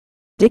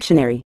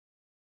Dictionary.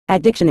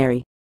 At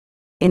dictionary.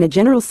 In a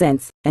general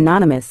sense,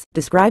 anonymous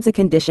describes a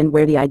condition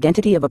where the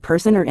identity of a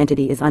person or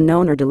entity is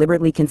unknown or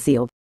deliberately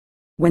concealed.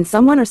 When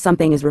someone or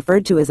something is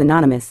referred to as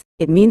anonymous,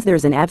 it means there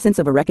is an absence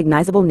of a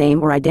recognizable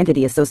name or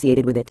identity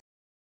associated with it.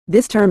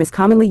 This term is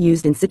commonly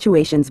used in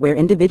situations where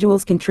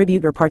individuals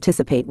contribute or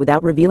participate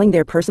without revealing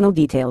their personal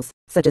details,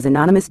 such as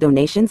anonymous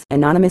donations,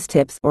 anonymous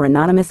tips, or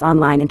anonymous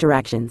online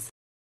interactions.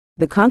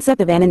 The concept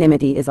of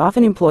anonymity is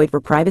often employed for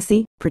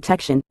privacy,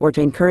 protection, or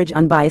to encourage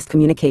unbiased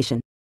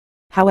communication.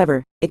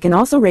 However, it can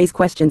also raise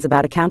questions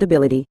about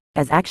accountability,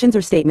 as actions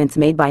or statements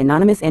made by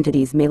anonymous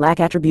entities may lack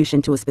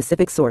attribution to a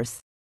specific source.